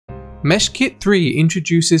MeshKit 3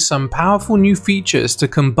 introduces some powerful new features to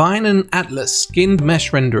combine and atlas skinned mesh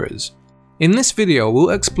renderers. In this video, we'll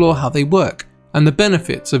explore how they work and the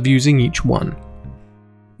benefits of using each one.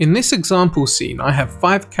 In this example scene, I have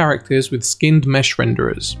 5 characters with skinned mesh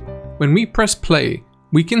renderers. When we press play,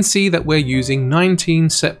 we can see that we're using 19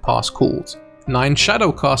 set pass calls, 9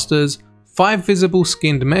 shadow casters, 5 visible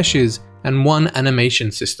skinned meshes, and 1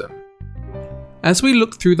 animation system. As we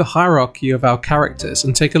look through the hierarchy of our characters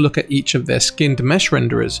and take a look at each of their skinned mesh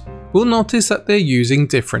renderers, we'll notice that they're using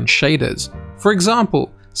different shaders. For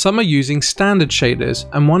example, some are using standard shaders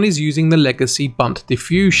and one is using the legacy Bunt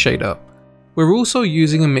Diffuse shader. We're also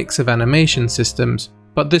using a mix of animation systems,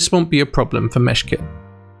 but this won't be a problem for MeshKit.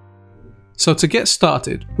 So to get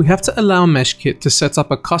started, we have to allow MeshKit to set up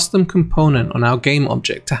a custom component on our game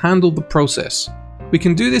object to handle the process. We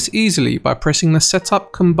can do this easily by pressing the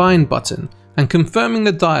Setup Combine button and confirming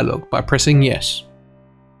the dialog by pressing yes.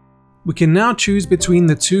 We can now choose between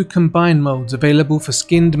the 2 combine modes available for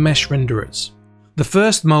skinned mesh renderers. The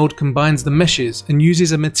first mode combines the meshes and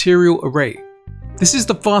uses a material array. This is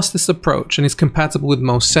the fastest approach and is compatible with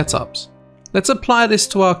most setups. Let's apply this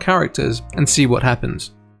to our characters and see what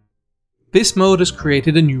happens. This mode has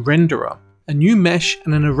created a new renderer, a new mesh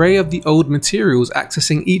and an array of the old materials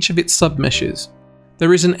accessing each of its submeshes.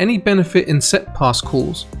 There isn't any benefit in set pass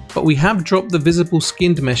calls, but we have dropped the visible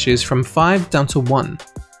skinned meshes from 5 down to 1.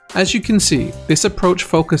 As you can see, this approach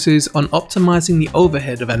focuses on optimizing the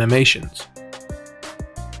overhead of animations.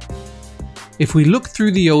 If we look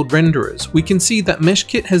through the old renderers, we can see that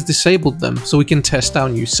MeshKit has disabled them so we can test our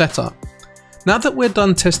new setup. Now that we're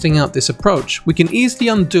done testing out this approach, we can easily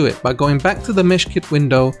undo it by going back to the MeshKit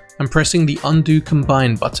window and pressing the Undo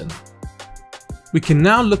Combine button. We can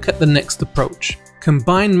now look at the next approach.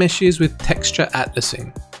 Combine meshes with texture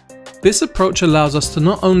atlasing. This approach allows us to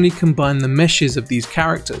not only combine the meshes of these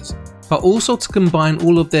characters, but also to combine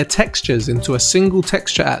all of their textures into a single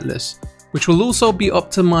texture atlas, which will also be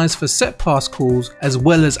optimized for set pass calls as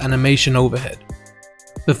well as animation overhead.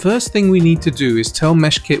 The first thing we need to do is tell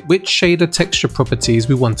MeshKit which shader texture properties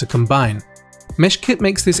we want to combine. MeshKit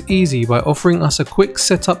makes this easy by offering us a quick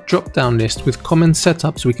setup drop-down list with common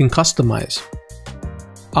setups we can customize.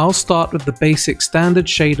 I'll start with the basic standard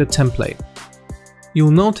shader template.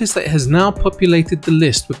 You'll notice that it has now populated the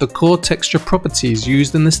list with the core texture properties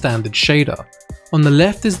used in the standard shader. On the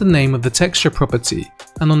left is the name of the texture property,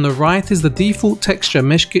 and on the right is the default texture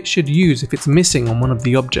MeshKit should use if it's missing on one of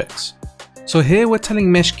the objects. So here we're telling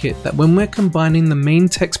MeshKit that when we're combining the main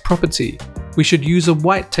text property, we should use a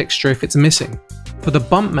white texture if it's missing. For the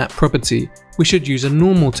bump map property, we should use a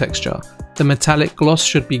normal texture. The metallic gloss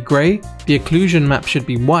should be grey, the occlusion map should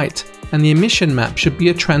be white, and the emission map should be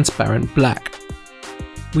a transparent black.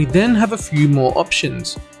 We then have a few more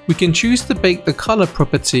options. We can choose to bake the color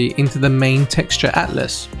property into the main texture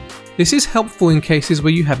atlas. This is helpful in cases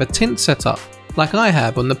where you have a tint setup, like I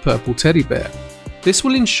have on the purple teddy bear. This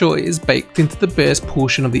will ensure it is baked into the bear's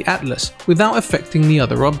portion of the atlas without affecting the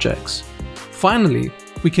other objects. Finally,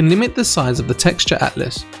 we can limit the size of the texture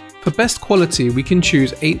atlas. For best quality, we can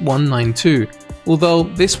choose 8192, although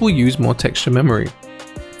this will use more texture memory.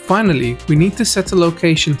 Finally, we need to set a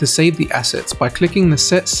location to save the assets by clicking the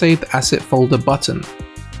Set Saved Asset Folder button.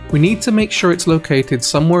 We need to make sure it's located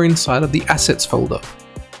somewhere inside of the Assets folder.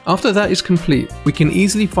 After that is complete, we can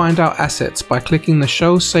easily find our assets by clicking the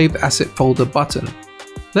Show Saved Asset Folder button.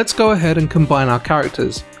 Let's go ahead and combine our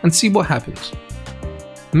characters and see what happens.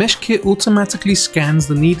 MeshKit automatically scans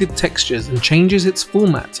the needed textures and changes its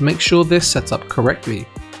format to make sure they're set up correctly.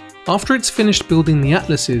 After it's finished building the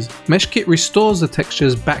atlases, MeshKit restores the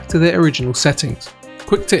textures back to their original settings.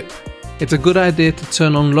 Quick tip, it's a good idea to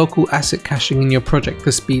turn on local asset caching in your project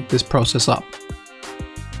to speed this process up.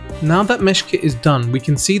 Now that MeshKit is done, we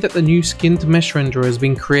can see that the new skinned mesh renderer has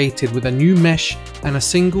been created with a new mesh and a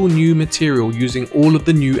single new material using all of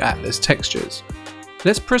the new atlas textures.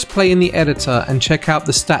 Let's press play in the editor and check out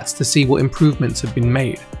the stats to see what improvements have been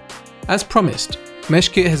made. As promised,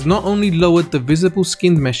 MeshKit has not only lowered the visible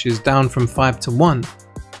skinned meshes down from 5 to 1,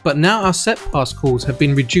 but now our set pass calls have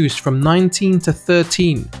been reduced from 19 to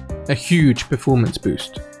 13, a huge performance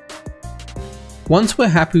boost. Once we're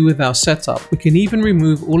happy with our setup, we can even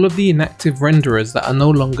remove all of the inactive renderers that are no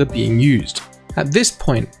longer being used. At this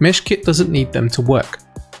point, MeshKit doesn't need them to work.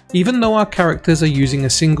 Even though our characters are using a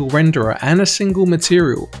single renderer and a single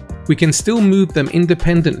material, we can still move them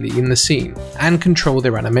independently in the scene and control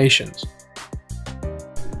their animations.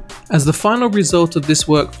 As the final result of this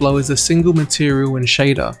workflow is a single material and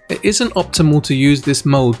shader, it isn't optimal to use this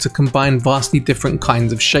mode to combine vastly different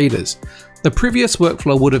kinds of shaders. The previous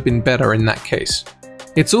workflow would have been better in that case.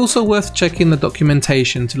 It's also worth checking the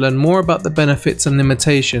documentation to learn more about the benefits and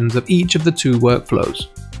limitations of each of the two workflows.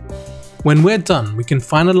 When we're done, we can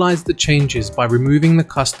finalize the changes by removing the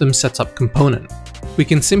custom setup component. We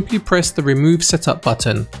can simply press the Remove Setup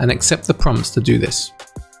button and accept the prompts to do this.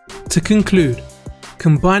 To conclude,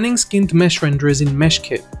 combining skinned mesh renderers in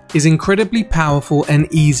MeshKit is incredibly powerful and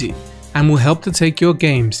easy, and will help to take your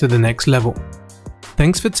games to the next level.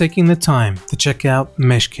 Thanks for taking the time to check out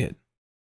MeshKit.